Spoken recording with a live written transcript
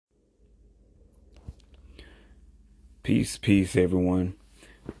Peace, everyone.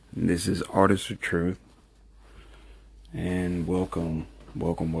 This is Artist of Truth, and welcome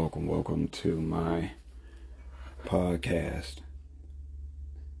to my podcast.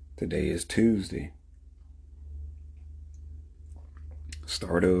 Today is Tuesday,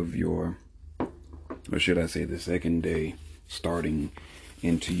 start of your, or should I say the second day, starting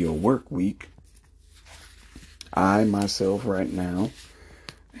into your work week. I myself right now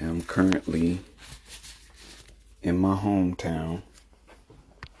am currently in my hometown,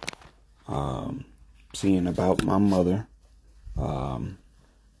 seeing about my mother. I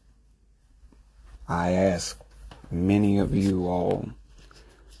ask many of you all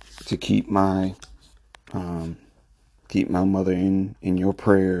to keep my mother in your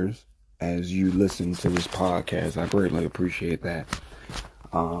prayers as you listen to this podcast. I greatly appreciate that.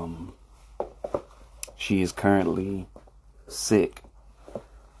 She is currently sick.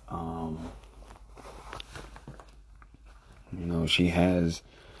 She has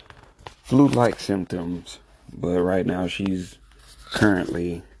flu-like symptoms, but right now she's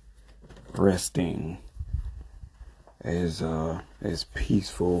currently resting as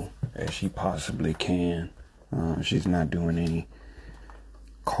peaceful as she possibly can. She's not doing any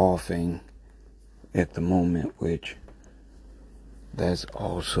coughing at the moment, which that's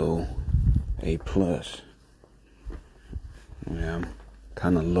also a plus. Yeah, I'm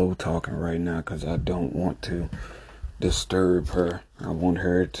kind of low talking right now because I don't want to disturb her. I want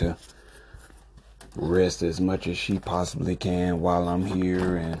her to rest as much as she possibly can while I'm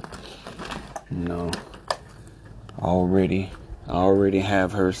here, and I already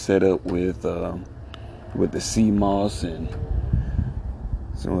have her set up with the sea moss, and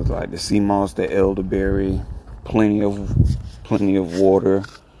so it's like the sea moss, the elderberry, plenty of water,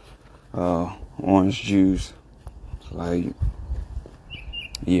 orange juice. Like,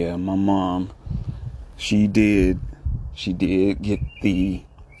 yeah, my mom, she did get the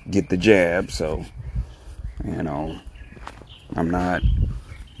jab, so I'm not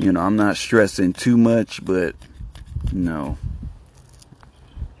stressing too much, but in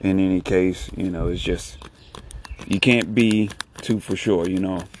any case, it's just, you can't be too for sure,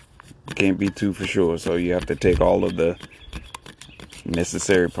 so you have to take all of the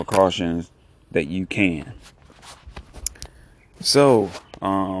necessary precautions that you can. So,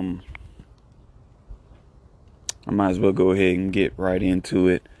 I might as well go ahead and get right into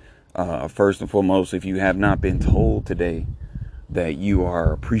it. First and foremost, if you have not been told today that you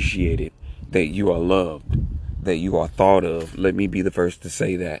are appreciated, that you are loved, that you are thought of, let me be the first to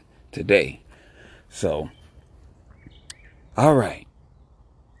say that today. So, all right.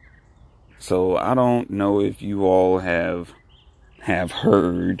 So I don't know if you all have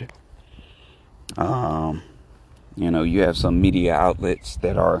heard. You have some media outlets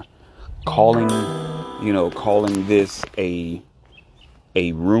that are calling this a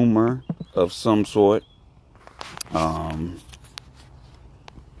rumor of some sort.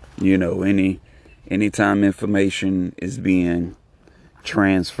 Anytime information is being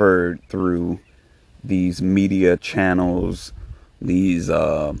transferred through these media channels, these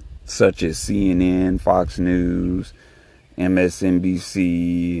such as CNN, Fox News,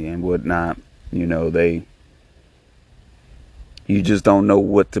 MSNBC, and whatnot, you just don't know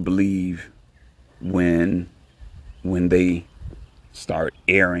what to believe when they start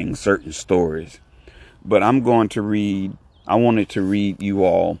airing certain stories. But I wanted to read you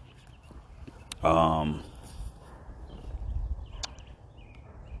all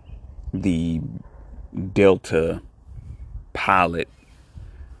the Delta pilot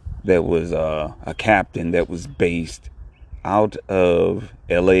that was a captain that was based out of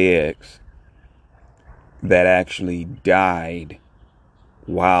LAX that actually died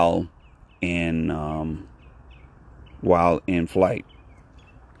while in flight.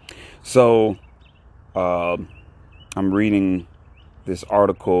 So I'm reading this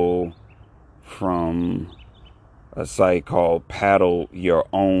article from a site called Paddle Your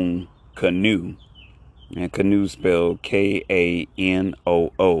Own Canoe, and canoe spelled Kanoo.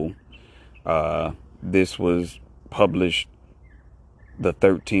 This was published the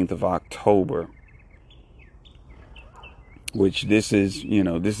 13th of October, which this is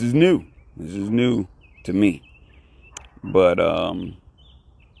new. This is new to me. But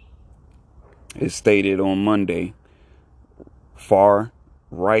it stated on Monday,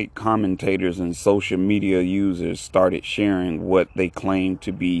 far-right commentators and social media users started sharing what they claimed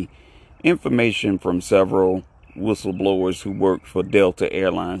to be information from several whistleblowers who worked for Delta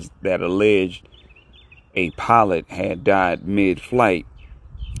Airlines that alleged a pilot had died mid-flight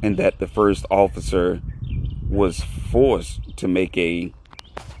and that the first officer was forced to make a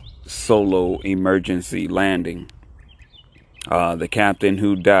solo emergency landing. The captain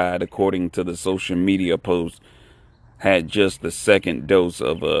who died, according to the social media post, had just the second dose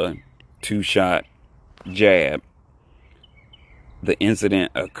of a 2-shot jab. The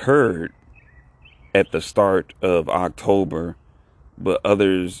incident occurred at the start of October, but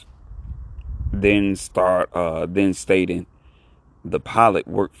others then stated the pilot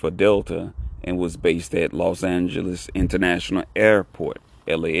worked for Delta and was based at Los Angeles International Airport,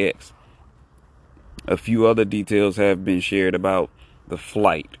 LAX. A few other details have been shared about the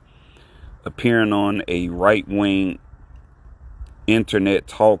flight. Appearing on a right-wing internet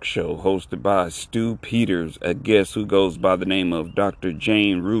talk show hosted by Stu Peters, a guest who goes by the name of Dr.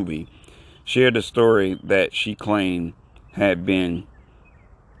 Jane Ruby, shared a story that she claimed had been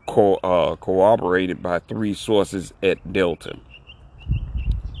corroborated by 3 sources at Delta.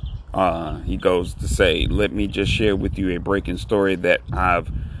 He goes to say, "Let me just share with you a breaking story that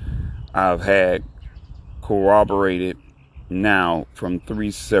I've had corroborated now from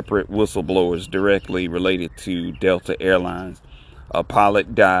 3 separate whistleblowers directly related to Delta Airlines. A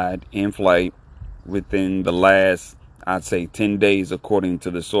pilot died in flight within the last, I'd say, 10 days, according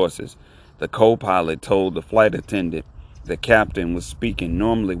to the sources. The co-pilot told the flight attendant the captain was speaking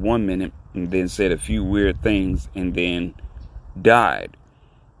normally 1 minute and then said a few weird things and then died.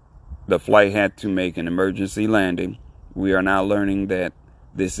 The flight had to make an emergency landing. We are now learning that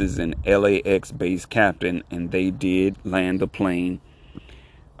this is an LAX-based captain, and they did land the plane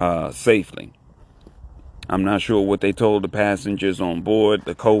safely. I'm not sure what they told the passengers on board."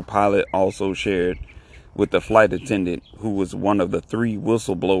 The co-pilot also shared with the flight attendant, who was one of the 3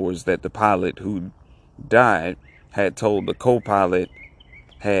 whistleblowers, that the pilot who died had told the co-pilot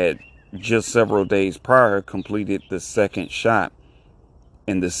had just several days prior completed the 2nd shot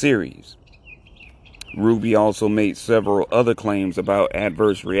in the series. Ruby also made several other claims about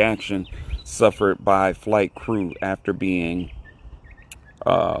adverse reaction suffered by flight crew after being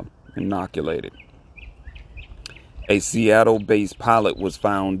inoculated. A Seattle-based pilot was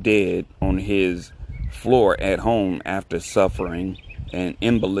found dead on his floor at home after suffering an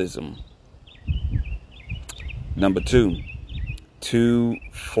embolism. Number 2, two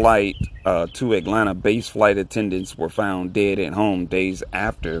Atlanta-based flight attendants were found dead at home days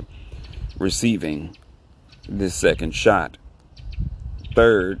after receiving this 2nd shot.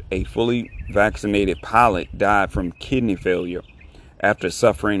 Third, a fully vaccinated pilot died from kidney failure after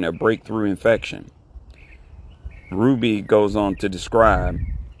suffering a breakthrough infection. Ruby goes on to describe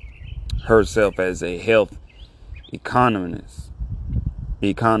herself as a health economist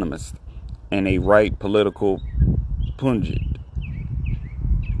and a right political pundit.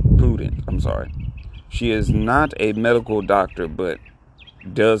 She is not a medical doctor, but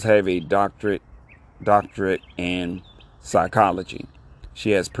does have a doctorate in psychology.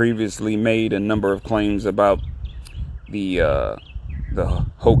 She has previously made a number of claims about the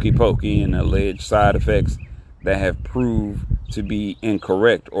hokey pokey and alleged side effects that have proved to be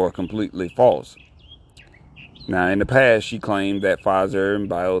incorrect or completely false. Now, in the past, she claimed that Pfizer and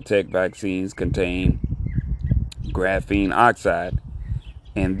biotech vaccines contain graphene oxide,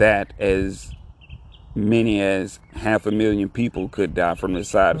 and that as many as 500,000 people could die from the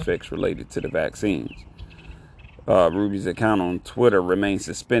side effects related to the vaccines. Ruby's account on Twitter remains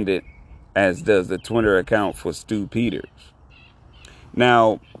suspended, as does the Twitter account for Stu Peters.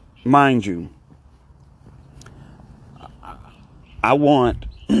 Now, mind you, I want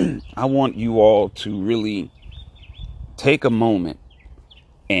you all to really take a moment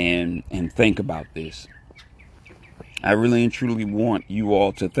and think about this. I really and truly want you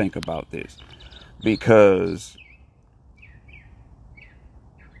all to think about this, because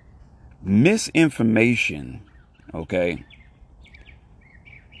misinformation,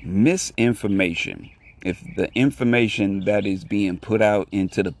 if the information that is being put out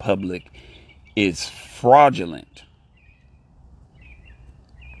into the public is fraudulent,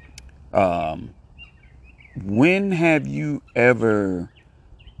 when have you ever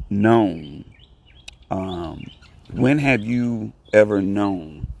known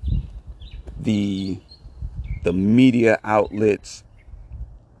the media outlets,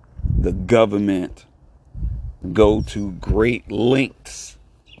 the government, go to great lengths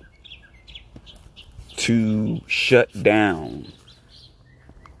to shut down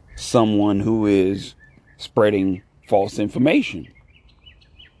someone who is spreading false information?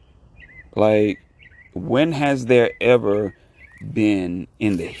 Like, when has there ever been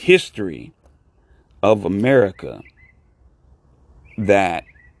in the history of America that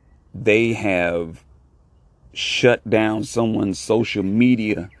they have shut down someone's social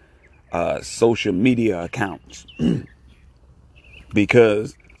media accounts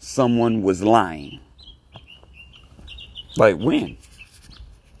because someone was lying? Like when?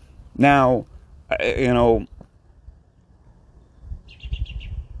 Now, you know,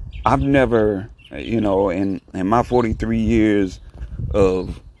 I've never, in my 43 years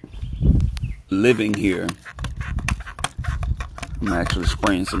of living here, I'm actually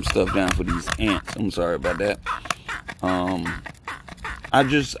spraying some stuff down for these ants. I'm sorry about that.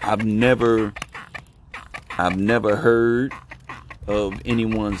 I've never heard of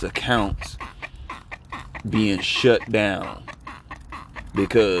anyone's accounts being shut down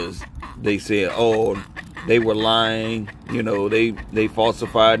because they said, oh, they were lying, they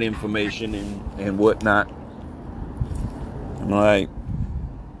falsified information and whatnot. I'm like,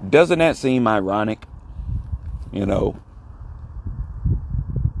 doesn't that seem ironic?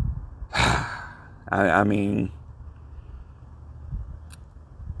 I mean,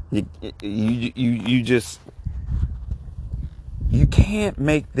 you just, you can't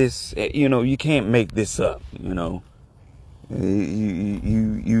make this, you can't make this up, you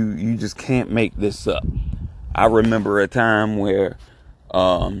just can't make this up. I remember a time where,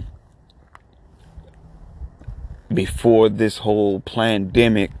 before this whole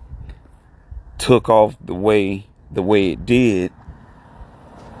pandemic took off the way it did,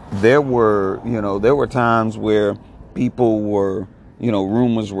 there were times where people were,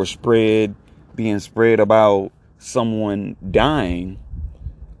 rumors were being spread about someone dying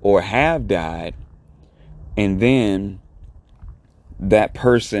or have died, and then that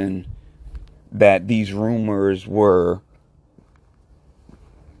person that these rumors were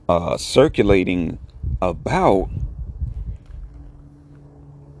circulating about,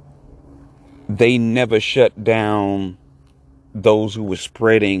 they never shut down those who were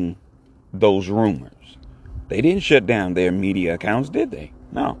spreading those rumors. They didn't shut down their media accounts, did they?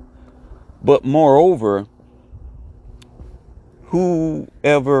 No. But moreover,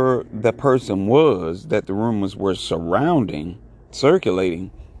 whoever the person was that the rumors were circulating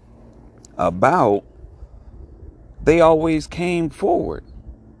about, they always came forward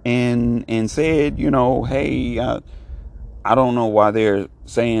and said, hey, I don't know why they're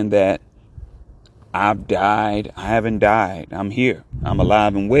saying that I've died. I haven't died. I'm here. I'm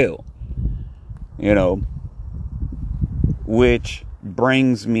alive and well. Which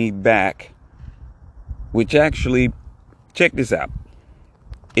brings me back, which actually, check this out.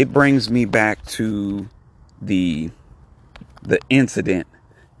 It brings me back to the incident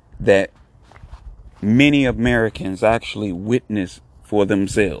that many Americans actually witnessed for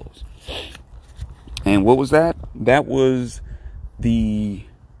themselves. And what was that? That was a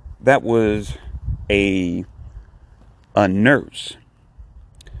nurse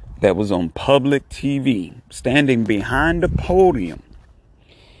that was on public TV, standing behind the podium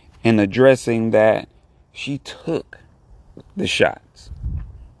and addressing that she took the shots.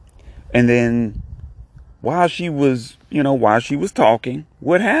 And then while she was talking,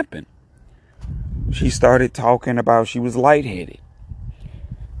 what happened? She started talking about she was lightheaded.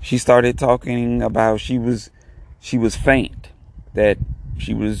 She started talking about she was faint, that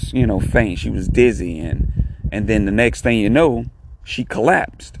she was, faint. She was dizzy. And then the next thing you know, she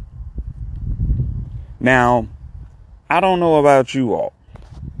collapsed. Now, I don't know about you all,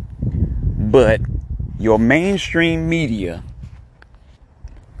 but your mainstream media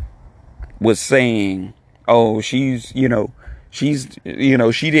was saying, oh, she didn't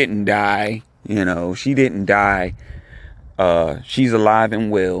die. She didn't die. She's alive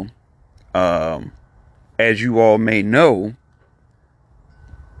and well. As you all may know,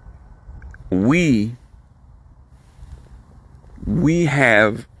 we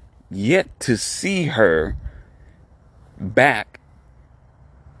have yet to see her back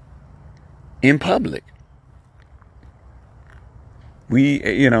in public.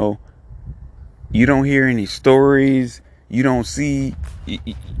 You don't hear any stories. You don't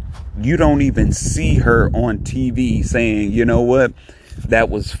even see her on TV saying, you know what, that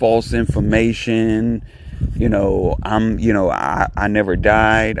was false information. I never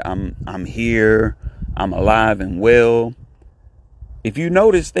died. I'm here. I'm alive and well. If you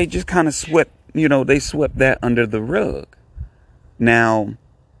notice, they just kind of swept that under the rug. Now,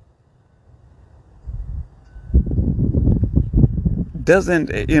 doesn't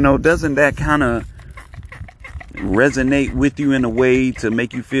that kind of resonate with you in a way to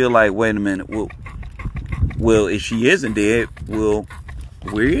make you feel like, wait a minute, well, if she isn't dead, well,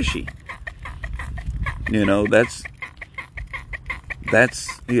 where is she? That's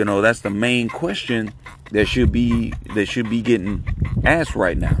the main question that should be getting asked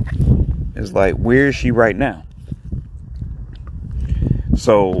right now. It's like, where is she right now?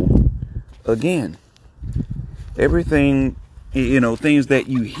 So again, everything, things that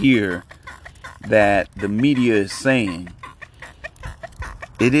you hear that the media is saying,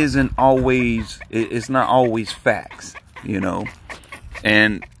 it isn't always, it's not always facts, you know.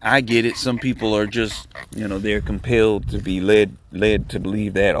 And I get it. Some people are just, you know, they're compelled to be led to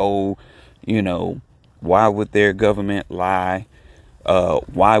believe that, oh, you know, why would their government lie?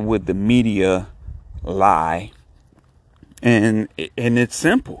 Why would the media lie? And it's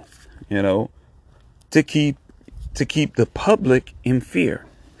simple, you know, to keep the public in fear,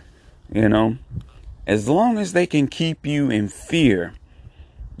 you know. As long as they can keep you in fear,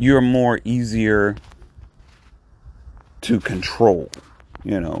 you're more easier to control,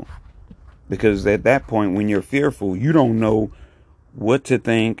 you know, because at that point, when you're fearful, you don't know what to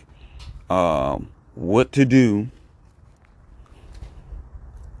think, what to do.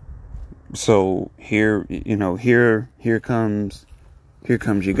 So here, you know, here comes your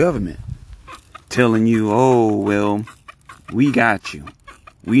government telling you, oh, well, we got you.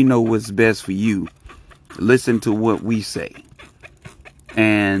 We know what's best for you. Listen to what we say.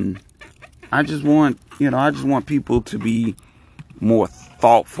 And I just want people to be more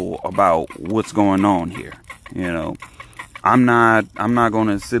thoughtful about what's going on here. You know, I'm not going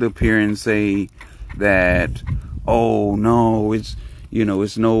to sit up here and say that, oh no, it's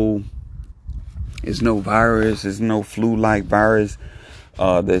no virus, it's no flu-like virus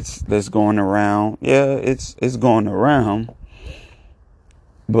that's going around. Yeah, it's going around,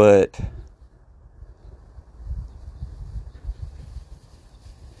 but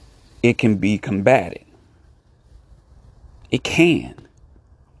it can be combated. It can.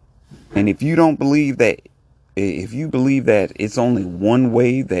 And if you believe that it's only one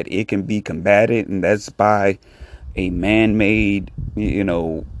way that it can be combated, and that's by a man-made, you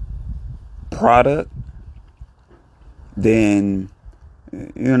know, product, then,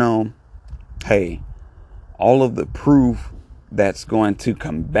 you know, hey, all of the proof that's going to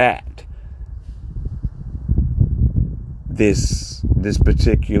combat this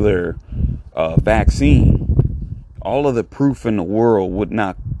particular vaccine, all of the proof in the world would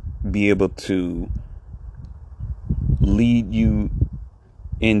not be able to lead you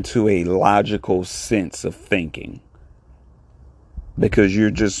into a logical sense of thinking, because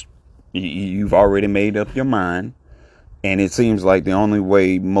you've already made up your mind. And it seems like the only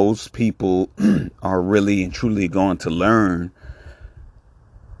way most people are really and truly going to learn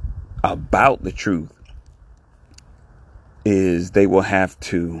about the truth is they will have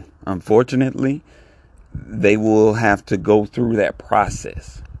to, unfortunately, they will have to go through that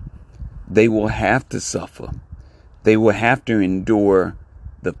process. They will have to suffer. They will have to endure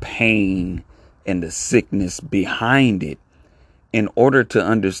the pain and the sickness behind it in order to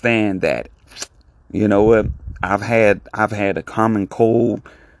understand that, you know what, I've had a common cold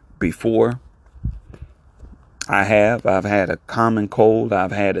before. I've had a common cold.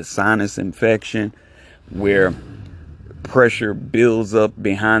 I've had a sinus infection where pressure builds up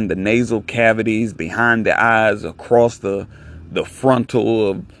behind the nasal cavities, behind the eyes, across the frontal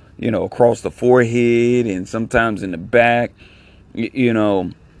of, you know, across the forehead, and sometimes in the back. You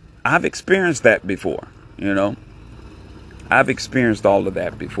know, I've experienced that before, you know. I've experienced all of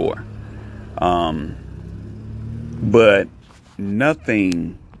that before. But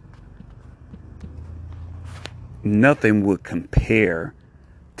nothing would compare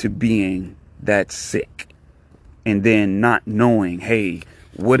to being that sick and then not knowing, hey,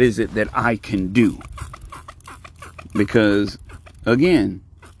 what is it that I can do? Because, again,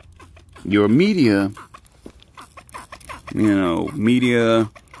 your media,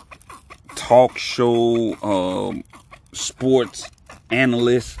 talk show, sports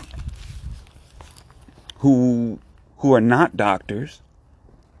analysts who are not doctors,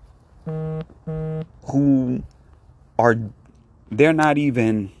 they're not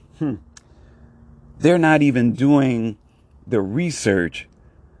even doing the research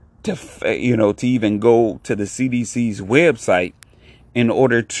to even go to the CDC's website in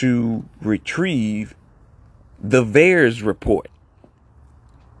order to retrieve the VAERS report.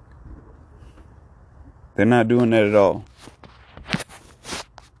 They're not doing that at all.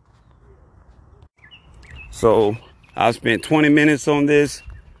 So I spent 20 minutes on this.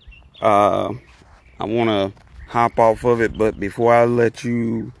 I want to hop off of it, but before I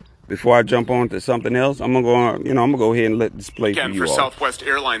jump on to something else, I'm gonna go ahead and let this play for you all. Southwest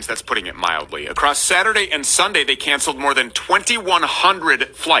Airlines, that's putting it mildly. Across Saturday and Sunday, they canceled more than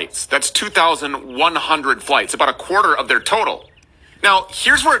 2,100 flights. That's 2,100 flights, about a quarter of their total. Now,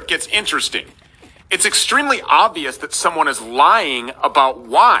 here's where it gets interesting. It's extremely obvious that someone is lying about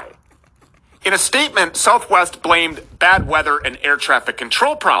why. In a statement, Southwest blamed bad weather and air traffic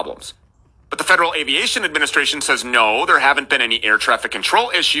control problems. But the Federal Aviation Administration says no, there haven't been any air traffic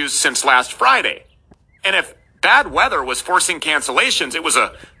control issues since last Friday. And if bad weather was forcing cancellations. It was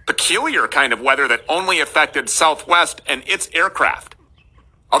a peculiar kind of weather that only affected Southwest and its aircraft.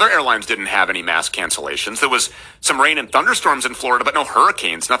 Other airlines didn't have any mass cancellations. There was some rain and thunderstorms in Florida, but no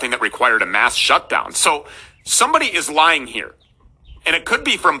hurricanes, nothing that required a mass shutdown. So somebody is lying here. And it could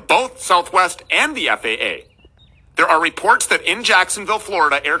be from both Southwest and the FAA. There are reports that in Jacksonville,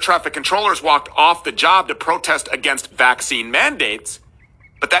 Florida, air traffic controllers walked off the job to protest against vaccine mandates.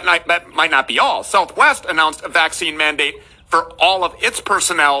 But that might not be all. Southwest announced a vaccine mandate for all of its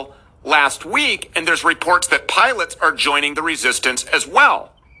personnel last week, and there's reports that pilots are joining the resistance as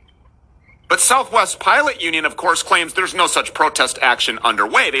well. But Southwest Pilot Union, of course, claims there's no such protest action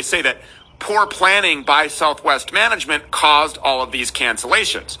underway. They say that poor planning by Southwest management caused all of these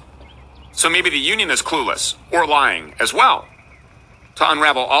cancellations. So maybe the union is clueless or lying as well. To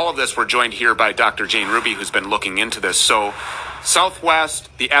unravel all of this, we're joined here by Dr. Jane Ruby, who's been looking into this. So Southwest,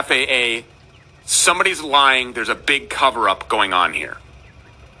 the FAA, somebody's lying. There's a big cover-up going on here.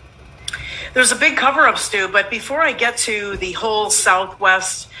 There's a big cover-up, Stu, but before I get to the whole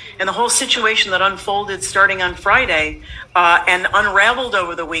Southwest and the whole situation that unfolded starting on Friday and unraveled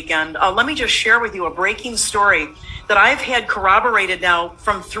over the weekend, let me just share with you a breaking story that I've had corroborated now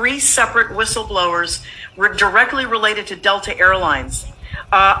from 3 separate whistleblowers directly related to Delta Airlines.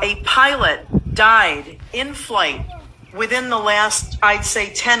 A pilot died in flight within the last, I'd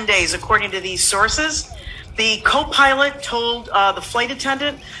say, 10 days, according to these sources. The co-pilot told the flight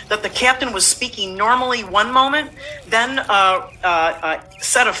attendant that the captain was speaking normally one moment, then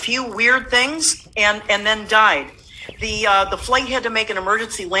said a few weird things, and then died. The flight had to make an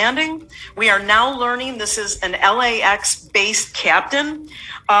emergency landing. We are now learning this is an LAX-based captain,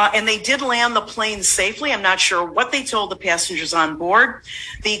 and they did land the plane safely. I'm not sure what they told the passengers on board.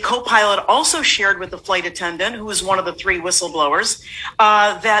 The co-pilot also shared with the flight attendant, who was one of the 3 whistleblowers,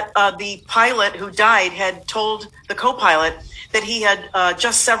 that the pilot who died had told the co-pilot that he had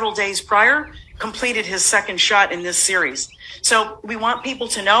just several days prior completed his second shot in this series. So we want people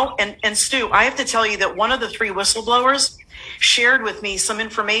to know. And Stu, I have to tell you that one of the 3 whistleblowers shared with me some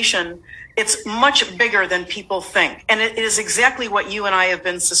information. It's much bigger than people think. And it is exactly what you and I have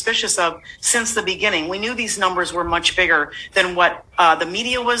been suspicious of since the beginning. We knew these numbers were much bigger than what the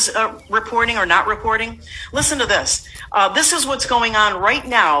media was reporting or not reporting. Listen to this. This is what's going on right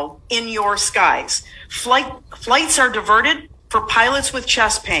now in your skies. Flights are diverted for pilots with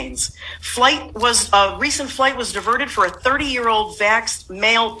chest pains. A recent flight was diverted for a 30-year-old vaxxed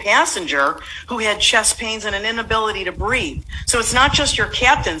male passenger who had chest pains and an inability to breathe. So it's not just your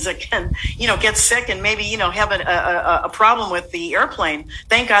captains that can, get sick and maybe, have a problem with the airplane.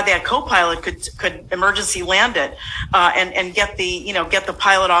 Thank God that co-pilot could emergency land it and get the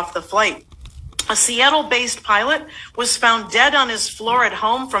pilot off the flight. A Seattle-based pilot was found dead on his floor at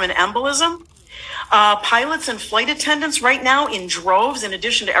home from an embolism. Pilots and flight attendants right now in droves, in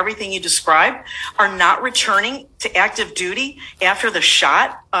addition to everything you described, are not returning to active duty after the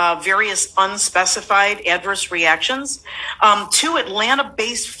shot, various unspecified adverse reactions. 2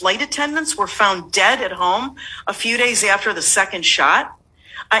 Atlanta-based flight attendants were found dead at home a few days after the second shot.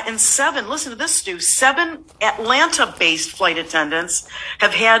 And 7, listen to this, Stu, 7 Atlanta-based flight attendants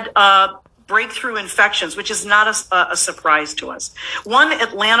have had breakthrough infections, which is not a surprise to us. One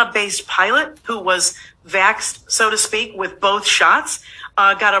Atlanta-based pilot who was vaxxed, so to speak, with both shots,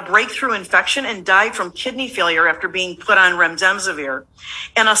 got a breakthrough infection and died from kidney failure after being put on remdesivir.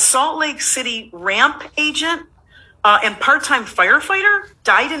 And a Salt Lake City ramp agent and part-time firefighter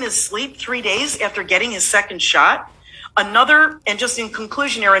died in his sleep 3 days after getting his second shot. Another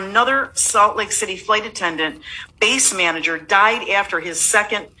Salt Lake City flight attendant, base manager, died after his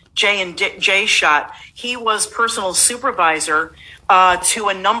second J shot. He was personal supervisor to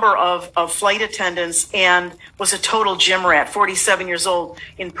a number of flight attendants and was a total gym rat, 47 years old,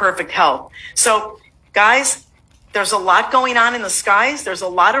 in perfect health. So, guys, there's a lot going on in the skies. There's a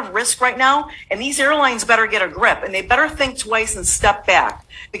lot of risk right now, and these airlines better get a grip, and they better think twice and step back,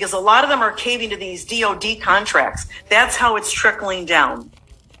 because a lot of them are caving to these DOD contracts. That's how it's trickling down.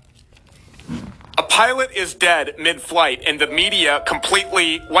 A pilot is dead mid-flight, and the media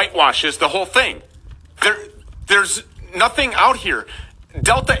completely whitewashes the whole thing. There's nothing out here.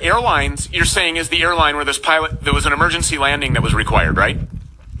 Delta Airlines, you're saying, is the airline where there was an emergency landing that was required, right?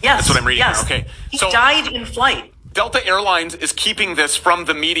 Yes. That's what I'm reading. Yes. Okay. He died in flight. Delta Airlines is keeping this from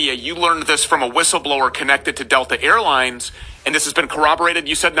the media. You learned this from a whistleblower connected to Delta Airlines, and this has been corroborated,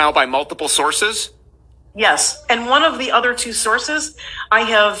 you said, now by multiple sources? Yes. And one of the other 2 sources I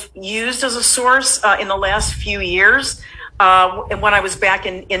have used as a source in the last few years when I was back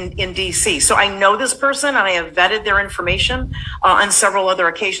in D.C. So I know this person, and I have vetted their information on several other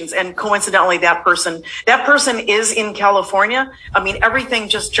occasions. And coincidentally, that person is in California. I mean, everything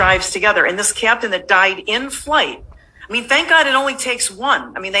just jives together. And this captain that died in flight, I mean, thank God it only takes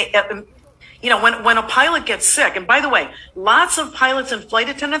one. I mean, when a pilot gets sick, and by the way, lots of pilots and flight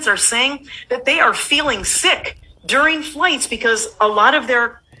attendants are saying that they are feeling sick during flights because a lot of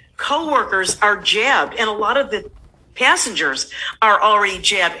their coworkers are jabbed, and a lot of the passengers are already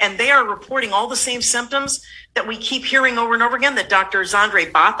jabbed, and they are reporting all the same symptoms that we keep hearing over and over again that Dr.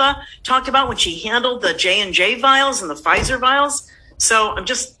 Zandre Botha talked about when she handled the J&J vials and the Pfizer vials. So I'm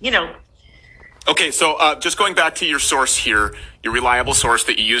just, Okay, so just going back to your source here, your reliable source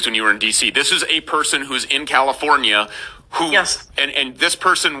that you used when you were in D.C. This is a person who's in California who, yes, and this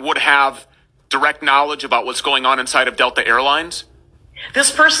person would have direct knowledge about what's going on inside of Delta Airlines?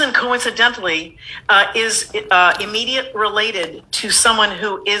 This person, coincidentally, is immediate related to someone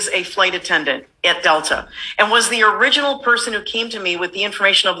who is a flight attendant at Delta and was the original person who came to me with the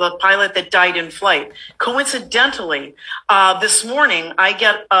information of the pilot that died in flight. Coincidentally, this morning, I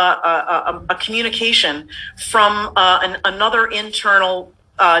get a communication from another internal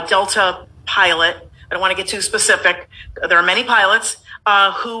Delta pilot. I don't want to get too specific. There are many pilots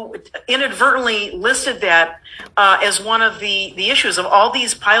who inadvertently listed that as one of the issues of all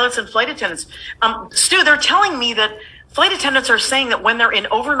these pilots and flight attendants. Stu, they're telling me that flight attendants are saying that when they're in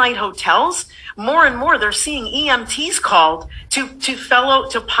overnight hotels, more and more they're seeing EMTs called to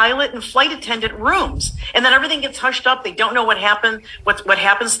pilot and flight attendant rooms, and then everything gets hushed up. They don't know what happened, what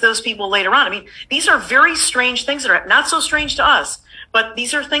happens to those people later on. I mean, these are very strange things that are not so strange to us, but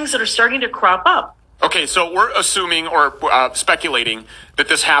these are things that are starting to crop up. Okay, so we're assuming or speculating that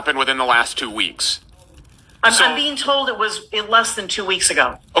this happened within the last 2 weeks. I'm being told it was less than 2 weeks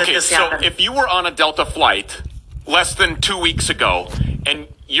ago that this happened. So if you were on a Delta flight less than 2 weeks ago and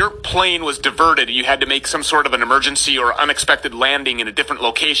your plane was diverted, you had to make some sort of an emergency or unexpected landing in a different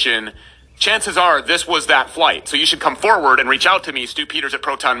location, chances are this was that flight. So you should come forward and reach out to me,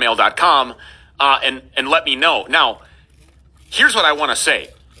 stupeters@protonmail.com, and let me know. Now, here's what I want to say.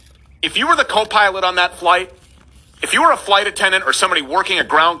 If you were the co-pilot on that flight, if you were a flight attendant or somebody working a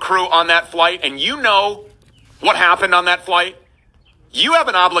ground crew on that flight, and you know what happened on that flight, you have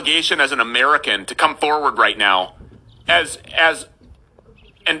an obligation as an American to come forward right now and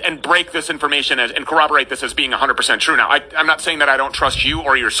break this information and corroborate this as being 100% true. Now, I'm not saying that I don't trust you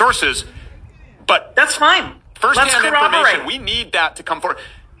or your sources, but that's fine. First-hand information, we need that to come forward.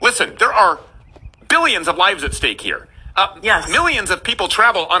 Listen, there are billions of lives at stake here. Yes. Millions of people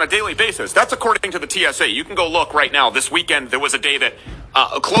travel on a daily basis. That's according to the TSA. You can go look right now. This weekend, there was a day that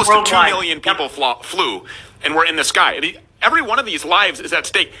close to 2 million people flew and were in the sky. Every one of these lives is at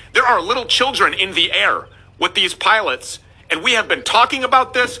stake. There are little children in the air with these pilots, and we have been talking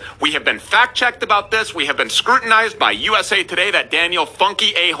about this. We have been fact-checked about this. We have been scrutinized by USA Today, that Daniel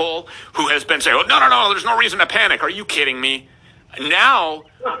Funky a-hole who has been saying, oh, no, there's no reason to panic. Are you kidding me? Now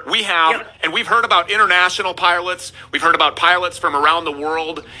we have, and we've heard about international pilots, we've heard about pilots from around the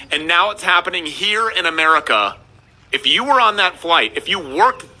world, and now it's happening here in America. If you were on that flight, if you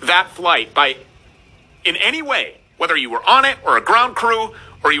worked that flight in any way, whether you were on it or a ground crew,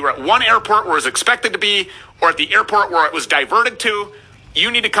 or you were at one airport where it was expected to be, or at the airport where it was diverted to,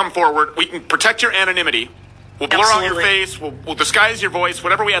 you need to come forward. We can protect your anonymity. We'll blur out your face. We'll disguise your voice,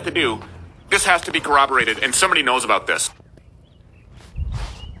 whatever we have to do. This has to be corroborated, and somebody knows about this.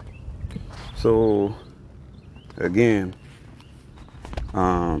 So, again,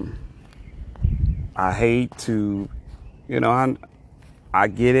 I hate to, I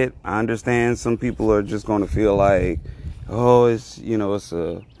get it. I understand some people are just going to feel like, oh, it's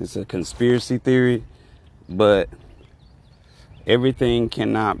a conspiracy theory, but everything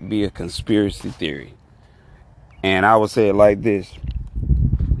cannot be a conspiracy theory. And I would say it like this.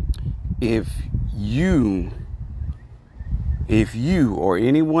 If you or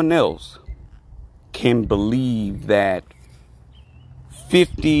anyone else can believe that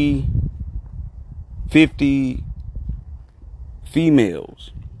 50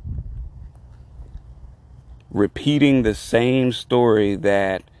 females repeating the same story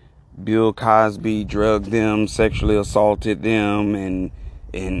that Bill Cosby drugged them, sexually assaulted them,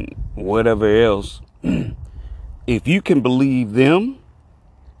 and whatever else, if you can believe them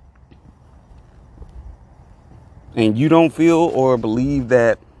and you don't feel or believe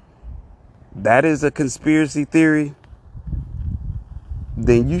that that is a conspiracy theory,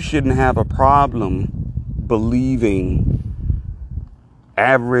 then you shouldn't have a problem believing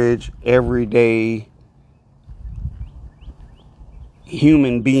average, everyday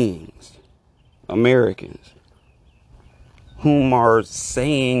human beings, Americans. whom are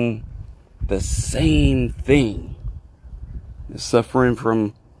saying the same thing. They're suffering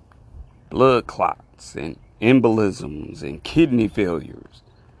from blood clots and embolisms and kidney failures.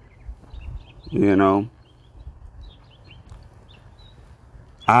 You know,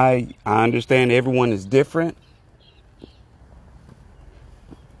 I understand everyone is different,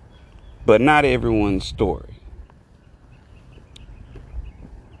 but not everyone's story.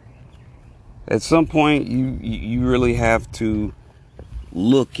 At some point, you really have to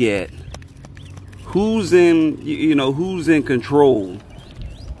look at who's in control,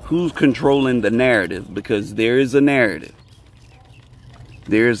 who's controlling the narrative, because there is a narrative.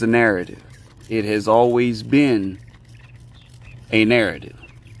 There is a narrative. It has always been a narrative.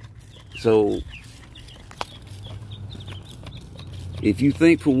 So if you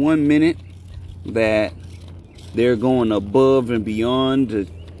think for 1 minute that they're going above and beyond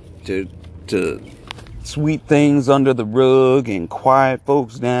to sweep things under the rug and quiet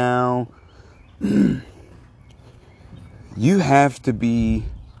folks down, you have to be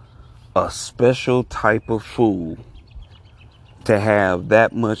a special type of fool to have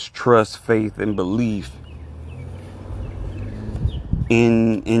that much trust, faith, and belief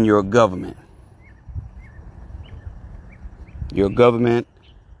in your government. Your government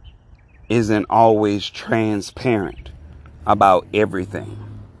isn't always transparent about everything.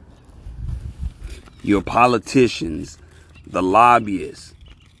 Your politicians, the lobbyists,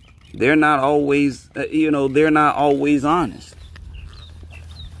 they're not always honest.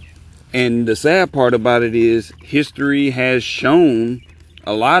 And the sad part about it is history has shown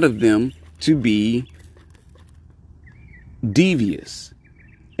a lot of them to be devious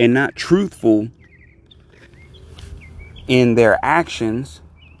and not truthful in their actions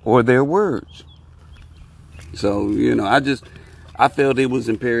or their words. So, I felt it was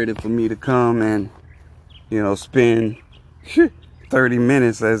imperative for me to come and, spend 30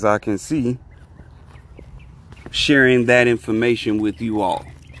 minutes, as I can see, sharing that information with you all.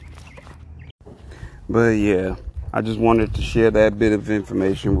 But yeah, I just wanted to share that bit of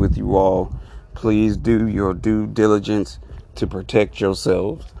information with you all. Please do your due diligence to protect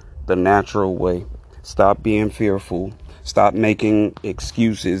yourselves the natural way. Stop being fearful. Stop making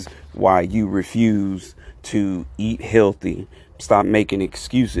excuses why you refuse to eat healthy. Stop making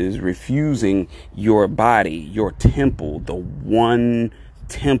excuses, refusing your body, your temple, the one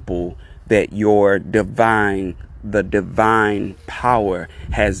temple that the divine power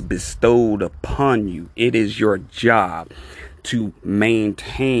has bestowed upon you. It is your job to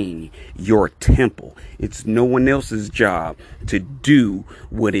maintain your temple. It's no one else's job to do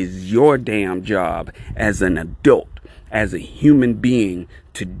what is your damn job as an adult, as a human being,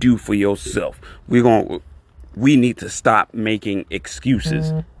 to do for yourself. We need to stop making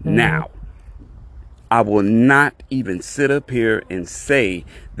excuses now. I will not even sit up here and say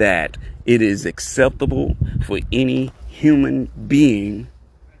that it is acceptable for any human being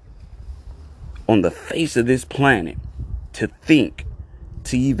on the face of this planet to think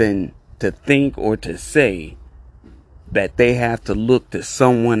or to say that they have to look to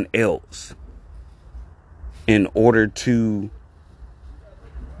someone else in order to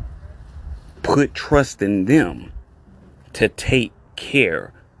put trust in them to take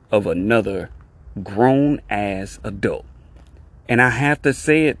care of another grown ass adult. And I have to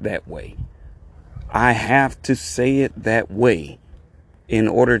say it that way. I have to say it that way in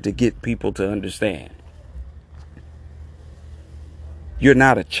order to get people to understand. You're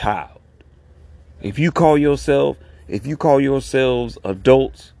not a child. If you call yourselves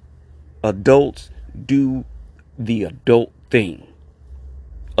adults do the adult thing.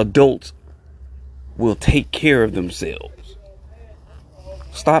 Adults will take care of themselves.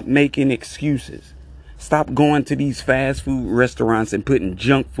 Stop making excuses. Stop going to these fast food restaurants and putting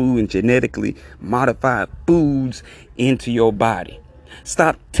junk food and genetically modified foods into your body.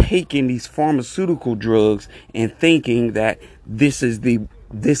 Stop taking these pharmaceutical drugs and thinking that this is the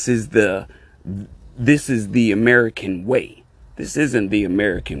American way. This isn't the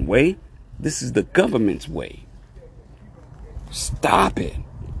American way. This is the government's way. Stop it.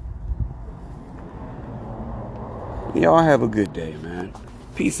 Y'all have a good day, man.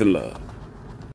 Peace and love.